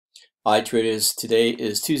Hi traders, today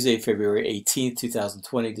is Tuesday, February 18th,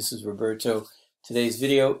 2020. This is Roberto. Today's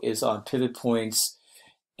video is on pivot points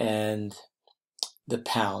and the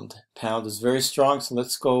pound. Pound is very strong, so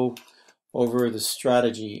let's go over the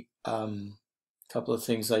strategy. Couple of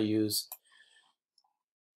things I use.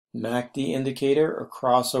 MACD indicator or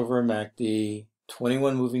crossover MACD,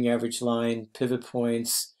 21 moving average line, pivot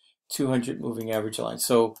points, 200 moving average line.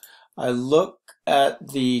 So I look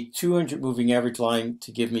at the 200 moving average line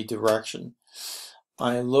to give me direction.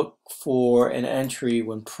 I look for an entry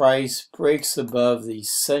when price breaks above the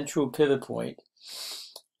central pivot point,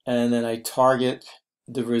 and then I target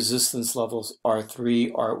the resistance levels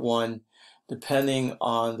R3, R1, depending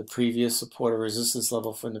on the previous support or resistance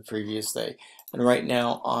level from the previous day. And right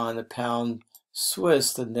now on the pound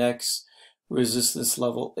Swiss, the next resistance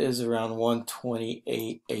level is around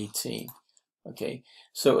 128.18. Okay,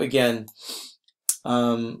 so again,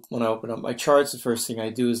 when I open up my charts, the first thing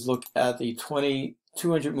I do is look at the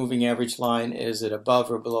 200 moving average line. Is it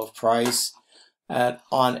above or below price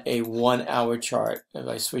on a 1 hour chart? If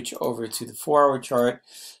I switch over to the 4 hour chart,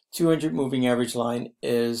 200 moving average line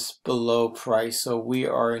is below price. So we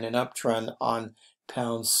are in an uptrend on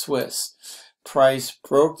pound Swiss. Price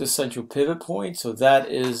broke the central pivot point, so that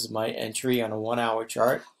is my entry on a 1 hour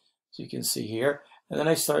chart, as you can see here. And then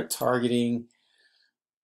I start targeting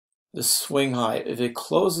the swing high. If it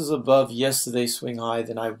closes above yesterday's swing high,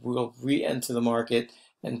 then I will re-enter the market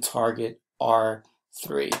and target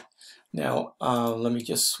R3. Now, let me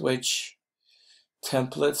just switch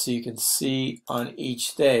templates so you can see on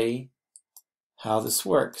each day how this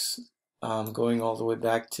works. Going all the way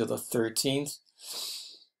back to the 13th.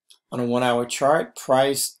 On a 1 hour chart,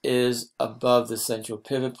 price is above the central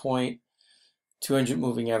pivot point. 200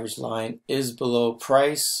 moving average line is below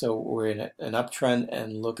price, so we're in an uptrend,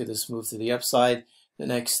 and look at this move to the upside. The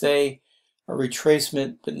next day, a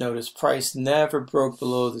retracement, but notice price never broke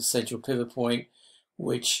below the central pivot point,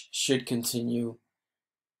 which should continue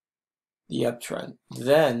the uptrend.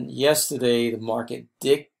 Then yesterday, the market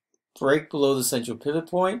did break below the central pivot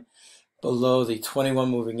point, below the 21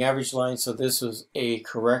 moving average line, so this was a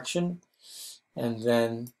correction. And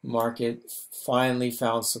then market finally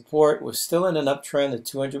found support. We're still in an uptrend. The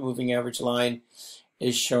 200 moving average line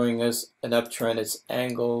is showing us an uptrend. It's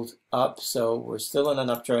angled up, so we're still in an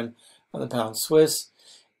uptrend on the pound Swiss.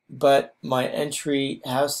 But my entry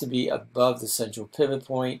has to be above the central pivot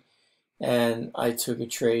point, and I took a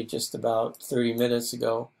trade just about 30 minutes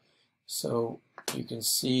ago. So you can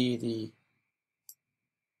see the,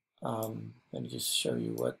 let me just show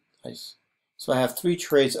you what so I have 3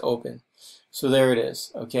 trades open. So there it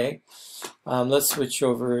is, okay? Let's switch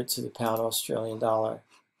over to the pound Australian dollar.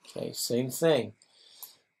 Okay, same thing.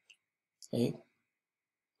 Okay,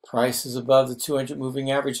 price is above the 200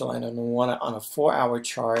 moving average line on a 4 hour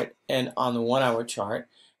chart, and on the 1 hour chart,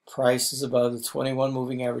 price is above the 21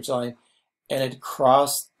 moving average line, and it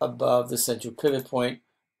crossed above the central pivot point,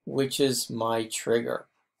 which is my trigger.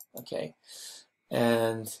 Okay,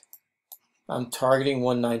 and I'm targeting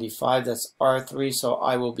 195. That's R3, so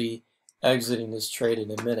I will be exiting this trade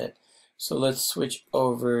in a minute. So let's switch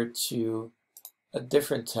over to a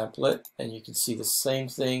different template, and you can see the same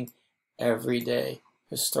thing every day.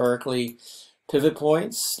 Historically, pivot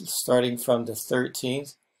points starting from the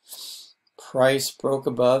 13th, price broke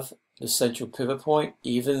above the central pivot point,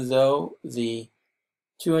 even though the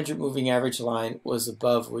 200 moving average line was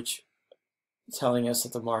above, which telling us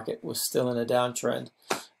that the market was still in a downtrend.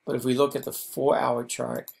 But if we look at the 4 hour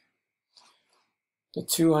chart, the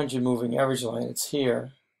 200 moving average line, it's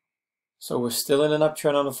here. So we're still in an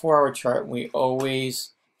uptrend on the 4 hour chart, and we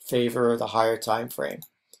always favor the higher time frame.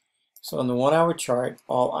 So on the 1 hour chart,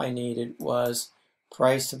 all I needed was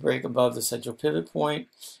price to break above the central pivot point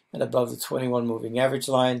and above the 21 moving average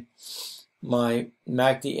line. My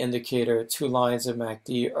MACD indicator, 2 lines of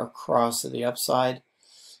MACD are crossed to the upside.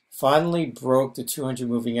 Finally broke the 200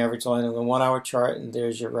 moving average line on the 1 hour chart, and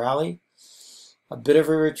there's your rally. A bit of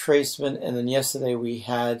a retracement, and then yesterday we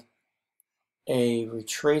had a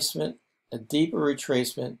retracement, a deeper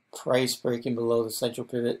retracement, price breaking below the central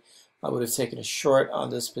pivot. I would have taken a short on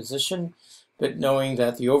this position, but knowing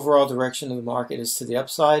that the overall direction of the market is to the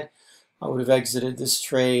upside, I would have exited this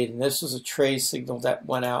trade, and this was a trade signal that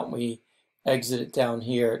went out, and we exited down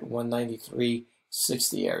here at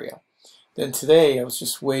 193.60 area. Then today I was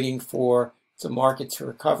just waiting for the market to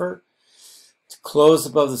recover, to close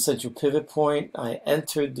above the central pivot point. I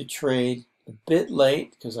entered the trade a bit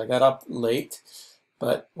late because I got up late,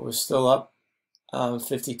 but we're still up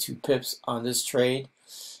 52 pips on this trade,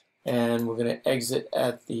 and we're going to exit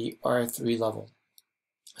at the R3 level.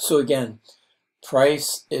 So again,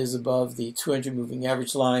 price is above the 200 moving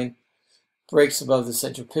average line breaks above the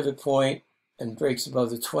central pivot point and breaks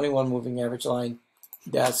above the 21 moving average line,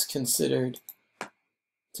 that's considered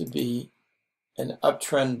to be an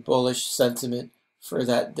uptrend bullish sentiment for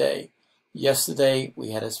that day. Yesterday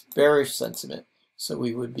we had a bearish sentiment, so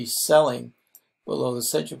we would be selling below the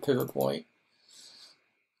central pivot point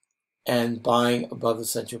and buying above the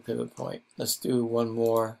central pivot point. Let's do one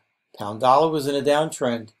more. Pound dollar was in a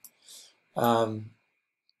downtrend.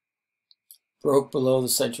 Broke below the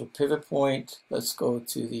central pivot point. Let's go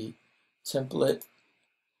to the template.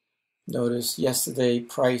 Notice yesterday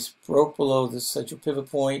price broke below the central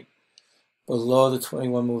pivot point, below the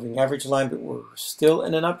 21 moving average line, but we're still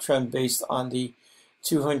in an uptrend based on the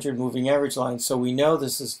 200 moving average line. So we know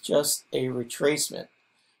this is just a retracement.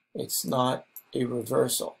 It's not a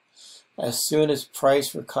reversal. As soon as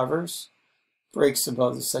price recovers, breaks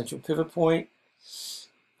above the central pivot point,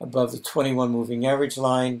 above the 21 moving average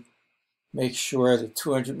line, make sure the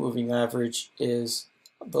 200 moving average is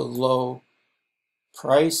below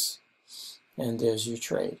price, and there's your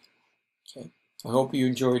trade. Okay. I hope you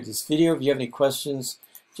enjoyed this video. If you have any questions,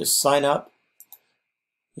 just sign up,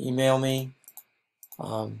 email me.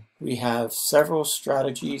 We have several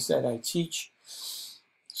strategies that I teach,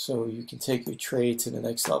 so you can take your trade to the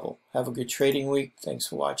next level. Have a good trading week. Thanks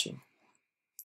for watching.